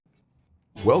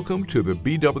Welcome to the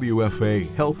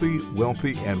BWFA Healthy,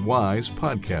 Wealthy, and Wise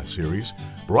podcast series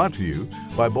brought to you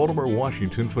by Baltimore,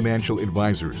 Washington Financial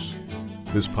Advisors.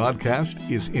 This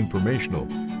podcast is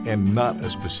informational and not a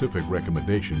specific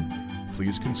recommendation.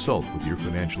 Please consult with your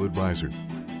financial advisor.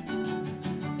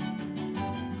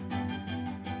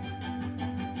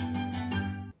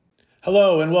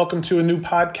 Hello and welcome to a new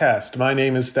podcast. My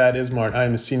name is Thad Ismart. I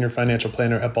am a senior financial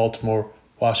planner at Baltimore,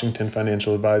 Washington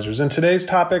Financial Advisors. And today's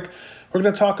topic, we're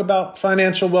going to talk about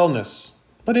financial wellness.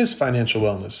 What is financial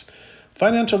wellness?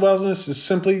 Financial wellness is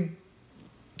simply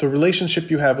the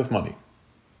relationship you have with money.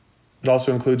 It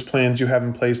also includes plans you have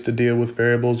in place to deal with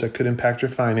variables that could impact your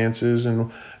finances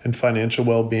and financial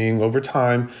well-being over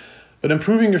time. But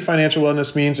improving your financial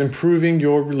wellness means improving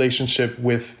your relationship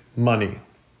with money.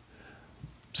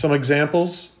 Some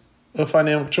examples of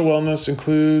financial wellness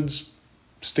includes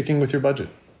sticking with your budget.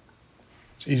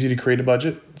 It's easy to create a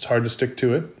budget. It's hard to stick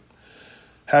to it.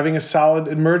 Having a solid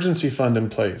emergency fund in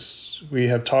place. We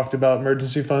have talked about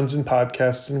emergency funds in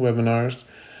podcasts and webinars,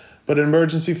 but an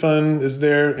emergency fund is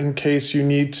there in case you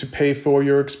need to pay for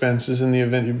your expenses in the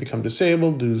event you become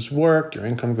disabled, lose work, your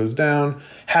income goes down.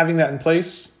 Having that in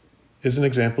place is an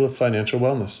example of financial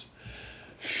wellness.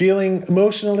 Feeling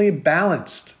emotionally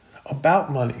balanced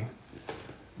about money.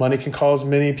 Money can cause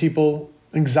many people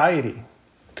anxiety.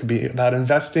 It could be about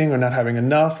investing or not having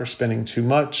enough or spending too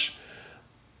much.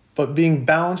 But being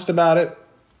balanced about it,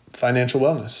 financial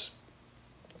wellness.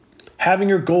 Having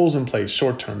your goals in place,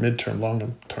 short-term, mid-term,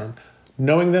 long-term.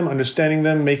 Knowing them, understanding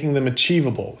them, making them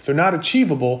achievable. If they're not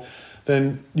achievable,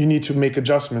 then you need to make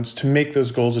adjustments to make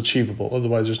those goals achievable.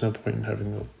 Otherwise, there's no point in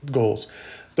having the goals.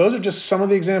 Those are just some of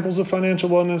the examples of financial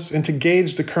wellness. And to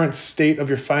gauge the current state of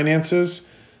your finances,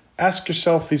 ask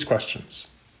yourself these questions.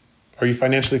 Are you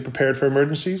financially prepared for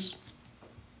emergencies?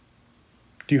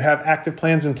 Do you have active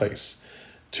plans in place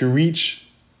to reach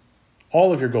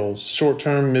all of your goals,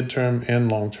 short-term, mid-term, and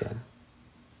long-term?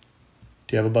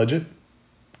 Do you have a budget?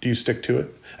 Do you stick to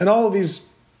it? And all of these,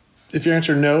 if you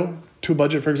answer no to a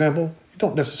budget, for example, you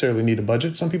don't necessarily need a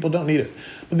budget. Some people don't need it.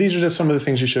 But these are just some of the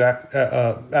things you should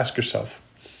ask yourself.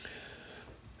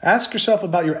 Ask yourself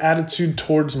about your attitude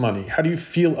towards money. How do you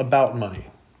feel about money?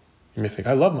 You may think,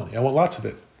 I love money. I want lots of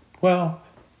it. Well,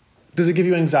 does it give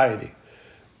you anxiety?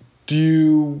 Do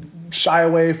you shy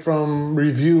away from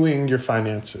reviewing your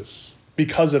finances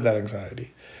because of that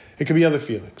anxiety? It could be other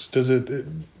feelings.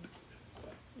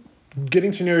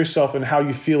 Getting to know yourself and how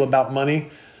you feel about money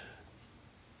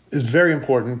is very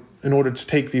important in order to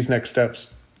take these next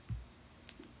steps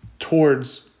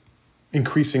towards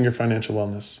increasing your financial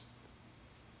wellness.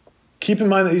 Keep in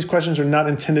mind that these questions are not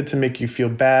intended to make you feel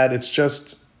bad. It's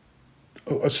just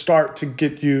a start to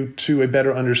get you to a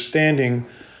better understanding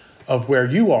of where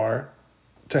you are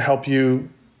to help you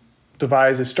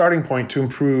devise a starting point to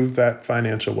improve that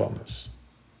financial wellness.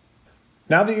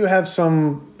 Now that you have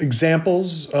some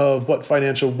examples of what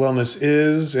financial wellness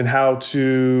is and how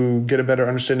to get a better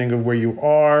understanding of where you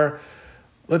are,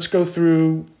 let's go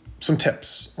through some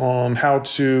tips on how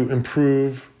to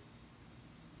improve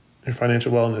your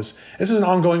financial wellness. This is an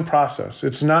ongoing process.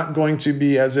 It's not going to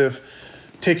be as if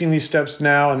taking these steps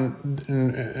now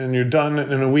and you're done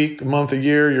in a week, a month, a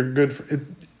year, you're good for it.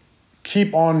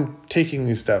 Keep on taking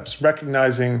these steps,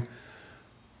 recognizing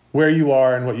where you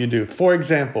are and what you do. For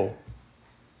example,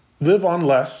 live on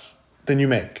less than you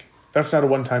make. That's not a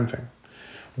one-time thing.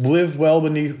 Live well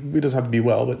beneath, it doesn't have to be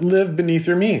well, but live beneath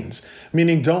your means,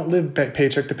 meaning don't live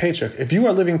paycheck to paycheck. If you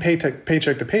are living paycheck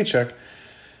to paycheck,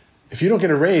 if you don't get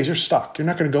a raise, you're stuck. You're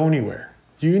not going to go anywhere.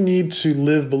 You need to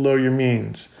live below your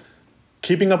means.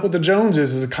 Keeping up with the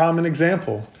Joneses is a common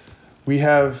example. We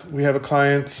have a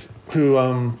client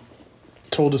who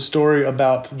told a story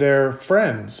about their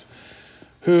friends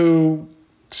who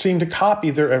seemed to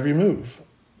copy their every move.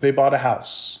 They bought a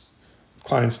house.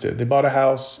 Clients did. They bought a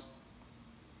house,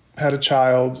 had a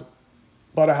child,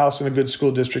 bought a house in a good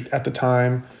school district at the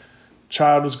time.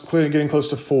 Child was clearly getting close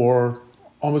to 4,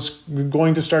 almost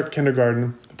going to start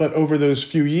kindergarten. But over those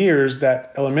few years,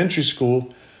 that elementary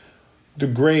school, the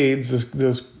grades,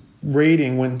 the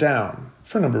rating went down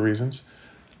for a number of reasons.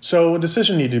 So a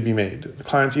decision needed to be made. The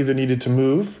clients either needed to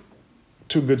move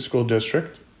to a good school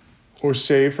district or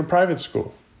save for private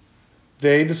school.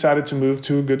 They decided to move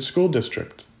to a good school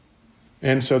district.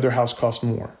 And so their house cost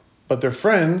more. But their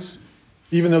friends,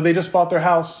 even though they just bought their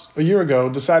house a year ago,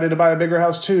 decided to buy a bigger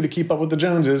house too to keep up with the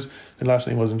Joneses. Their last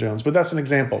name wasn't Jones, but that's an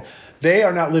example. They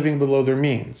are not living below their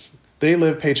means. They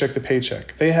live paycheck to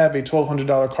paycheck. They have a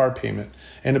 $1,200 car payment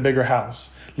and a bigger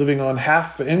house, living on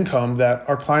half the income that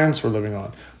our clients were living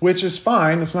on, which is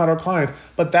fine. It's not our clients,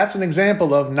 but that's an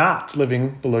example of not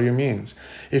living below your means.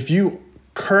 If you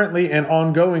currently and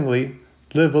ongoingly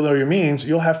live below your means,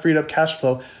 you'll have freed up cash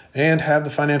flow and have the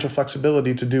financial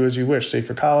flexibility to do as you wish. Save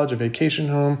for college, a vacation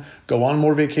home, go on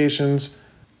more vacations,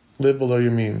 live below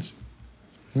your means.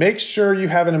 Make sure you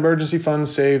have an emergency fund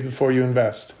saved before you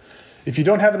invest. If you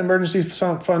don't have an emergency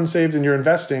fund saved and you're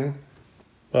investing,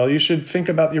 well, you should think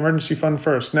about the emergency fund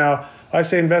first. Now, I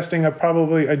say investing,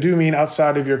 I do mean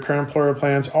outside of your current employer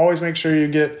plans. Always make sure you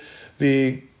get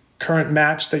the current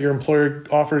match that your employer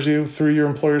offers you through your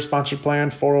employer-sponsored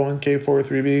plan, 401k,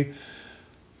 403b.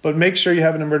 But make sure you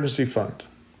have an emergency fund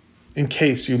in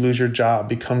case you lose your job,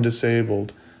 become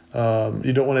disabled.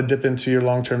 You don't want to dip into your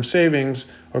long-term savings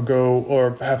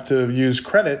or have to use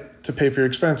credit to pay for your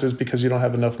expenses because you don't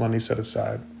have enough money set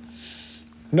aside.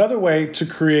 Another way to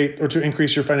create or to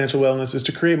increase your financial wellness is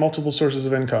to create multiple sources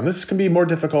of income. This can be more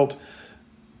difficult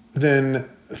than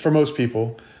for most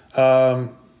people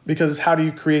because how do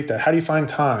you create that? How do you find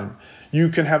time? You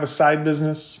can have a side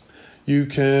business. You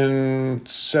can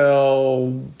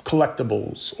sell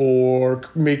collectibles or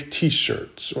make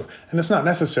t-shirts, and it's not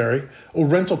necessary. Or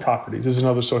rental properties is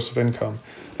another source of income.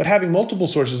 But having multiple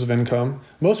sources of income,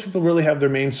 most people really have their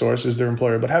main source is their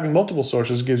employer, but having multiple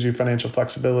sources gives you financial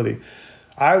flexibility.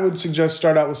 I would suggest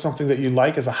start out with something that you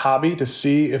like as a hobby to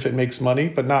see if it makes money,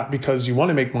 but not because you want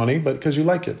to make money, but because you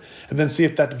like it. And then see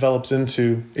if that develops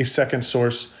into a second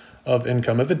source of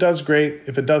income. If it does, great.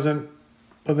 If it doesn't,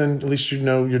 well, then at least you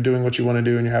know you're doing what you want to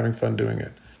do and you're having fun doing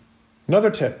it.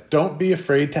 Another tip, don't be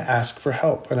afraid to ask for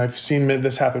help. And I've seen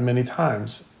this happen many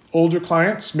times. Older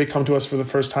clients may come to us for the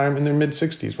first time in their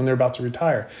mid-60s when they're about to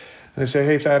retire. And they say,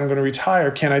 hey, Thad, I'm going to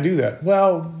retire. Can I do that?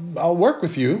 Well, I'll work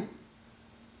with you,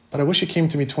 but I wish you came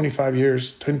to me 25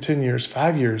 years, 10 years,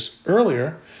 5 years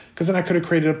earlier, because then I could have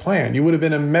created a plan. You would have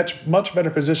been in a much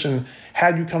better position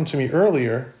had you come to me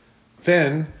earlier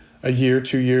than a year,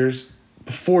 2 years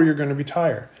before you're going to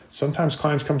retire. Sometimes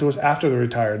clients come to us after they're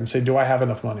retired and say, do I have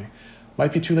enough money?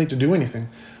 Might be too late to do anything.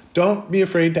 Don't be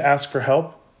afraid to ask for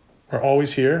help. We're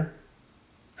always here.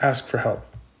 Ask for help.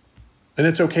 And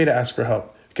it's okay to ask for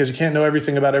help because you can't know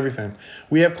everything about everything.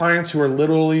 We have clients who are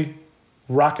literally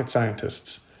rocket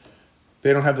scientists.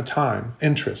 They don't have the time,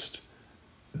 interest,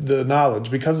 the knowledge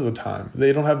because of the time.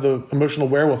 They don't have the emotional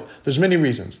wherewithal. There's many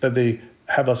reasons that they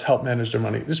have us help manage their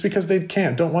money just because they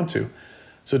don't want to.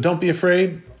 So don't be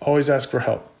afraid. Always ask for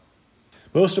help.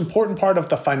 Most important part of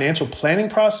the financial planning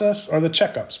process are the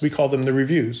checkups. We call them the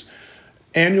reviews.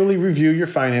 Annually review your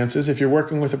finances. If you're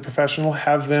working with a professional,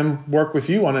 have them work with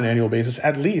you on an annual basis,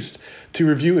 at least to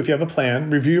review if you have a plan,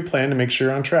 review your plan to make sure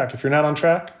you're on track. If you're not on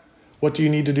track, what do you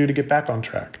need to do to get back on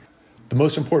track? The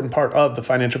most important part of the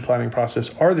financial planning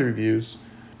process are the reviews,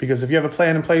 because if you have a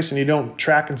plan in place and you don't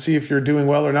track and see if you're doing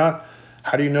well or not,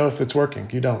 how do you know if it's working?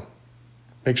 You don't.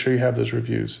 Make sure you have those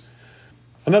reviews.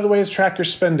 Another way is track your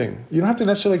spending. You don't have to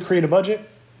necessarily create a budget.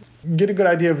 Get a good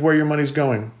idea of where your money's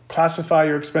going. Classify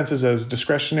your expenses as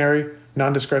discretionary,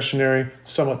 non-discretionary,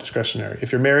 somewhat discretionary.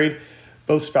 If you're married,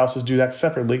 both spouses do that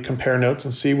separately. Compare notes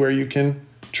and see where you can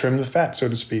trim the fat, so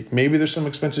to speak. Maybe there's some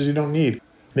expenses you don't need.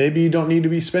 Maybe you don't need to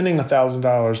be spending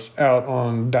 $1,000 out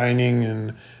on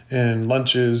dining and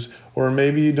lunches, or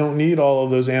maybe you don't need all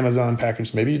of those Amazon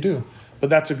packages. Maybe you do. But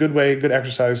that's a good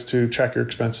exercise to track your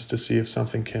expenses to see if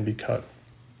something can be cut.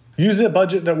 Use a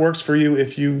budget that works for you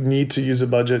if you need to use a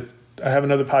budget. I have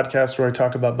another podcast where I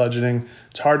talk about budgeting.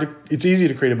 It's easy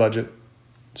to create a budget.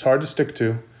 It's hard to stick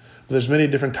to. There's many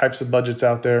different types of budgets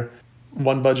out there.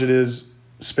 One budget is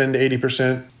spend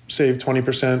 80%, save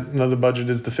 20%. Another budget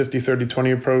is the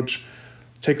 50-30-20 approach.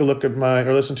 Take a look at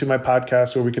listen to my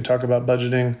podcast where we can talk about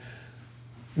budgeting. It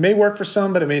may work for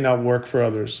some, but it may not work for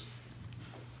others.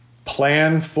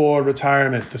 Plan for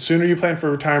retirement. The sooner you plan for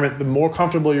retirement, the more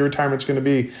comfortable your retirement's going to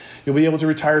be. You'll be able to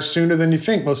retire sooner than you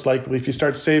think, most likely, if you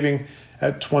start saving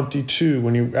at 22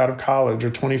 when you're out of college, or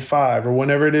 25, or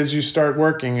whenever it is you start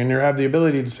working and you have the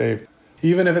ability to save.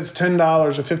 Even if it's $10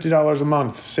 or $50 a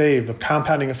month, save. The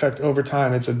compounding effect over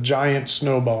time, it's a giant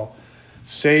snowball.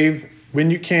 Save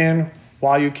when you can,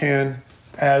 while you can,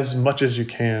 as much as you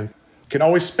can. You can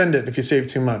always spend it if you save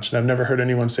too much. And I've never heard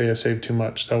anyone say I saved too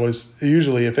much.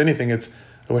 Usually, if anything, it's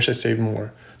I wish I saved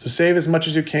more. So save as much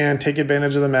as you can. Take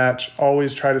advantage of the match.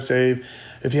 Always try to save.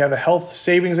 If you have a health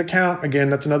savings account, again,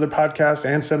 that's another podcast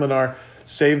and seminar.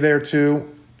 Save there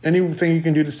too. Anything you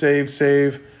can do to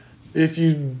save. If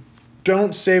you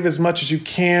don't save as much as you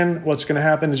can, what's going to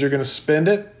happen is you're going to spend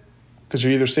it because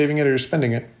you're either saving it or you're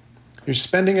spending it. You're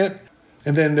spending it,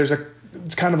 and then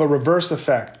it's kind of a reverse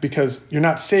effect because you're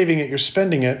not saving it, you're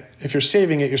spending it. If you're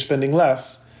saving it, you're spending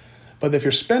less. But if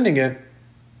you're spending it,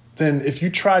 then if you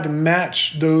try to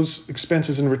match those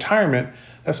expenses in retirement,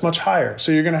 that's much higher.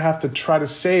 So you're going to have to try to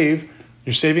save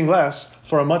You're saving less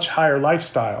for a much higher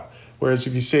lifestyle. Whereas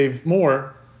if you save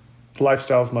more, the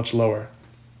lifestyle is much lower.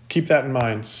 Keep that in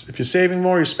mind. If you're saving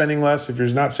more, you're spending less. If you're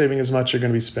not saving as much, you're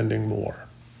going to be spending more.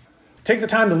 Take the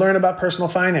time to learn about personal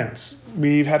finance.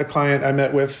 We've had a client I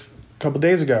met with a couple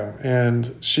days ago,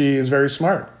 and she is very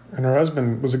smart. And her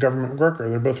husband was a government worker.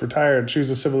 They're both retired. She was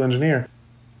a civil engineer.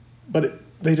 But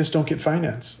they just don't get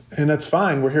finance. And that's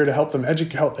fine. We're here to help them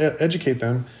educate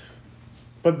them.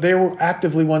 But they will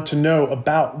actively want to know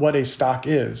about what a stock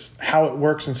is, how it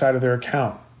works inside of their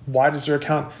account. Why does their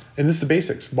account, and this is the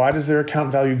basics, why does their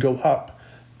account value go up?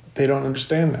 They don't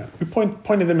understand that. We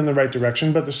pointed them in the right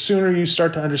direction, but the sooner you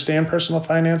start to understand personal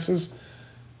finances,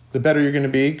 the better you're going to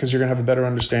be, because you're going to have a better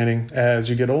understanding as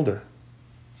you get older.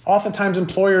 Oftentimes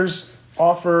employers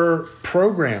offer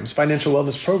programs, financial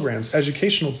wellness programs,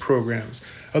 educational programs,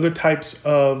 other types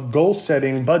of goal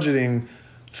setting, budgeting,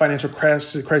 financial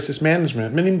crisis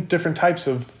management, many different types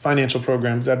of financial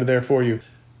programs that are there for you.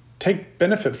 Take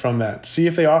benefit from that. See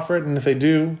if they offer it, and if they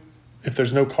do, if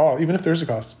there's no cost, even if there's a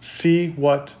cost, see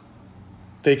what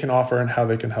they can offer and how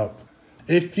they can help.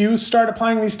 If you start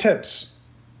applying these tips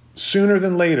sooner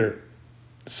than later,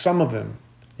 some of them,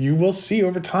 you will see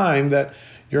over time that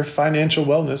your financial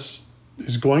wellness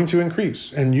is going to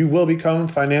increase and you will become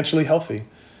financially healthy.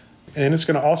 And it's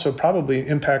going to also probably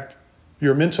impact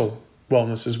your mental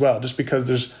wellness as well, just because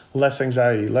there's less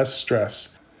anxiety, less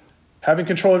stress. Having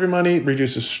control of your money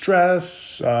reduces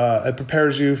stress, it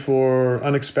prepares you for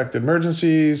unexpected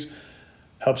emergencies,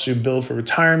 helps you build for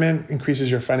retirement,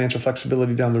 increases your financial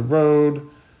flexibility down the road.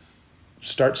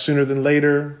 Start sooner than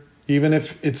later. Even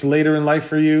if it's later in life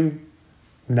for you,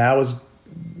 now is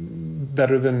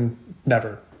better than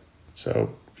never.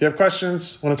 So if you have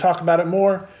questions, want to talk about it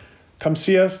more, come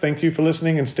see us. Thank you for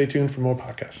listening, and stay tuned for more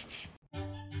podcasts.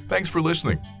 Thanks for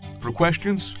listening. For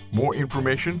questions, more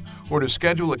information, or to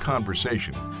schedule a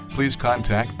conversation, please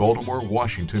contact Baltimore,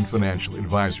 Washington Financial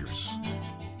Advisors.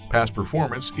 Past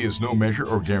performance is no measure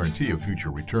or guarantee of future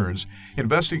returns.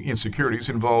 Investing in securities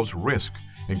involves risk,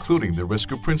 including the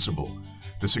risk of principal.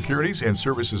 The securities and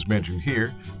services mentioned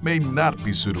here may not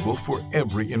be suitable for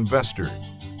every investor.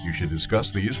 You should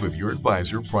discuss these with your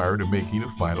advisor prior to making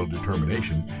a final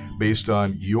determination based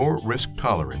on your risk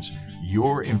tolerance,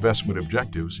 your investment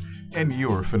objectives, and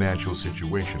your financial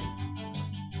situation.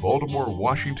 Baltimore,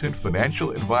 Washington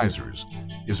Financial Advisors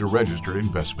is a registered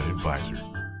investment advisor.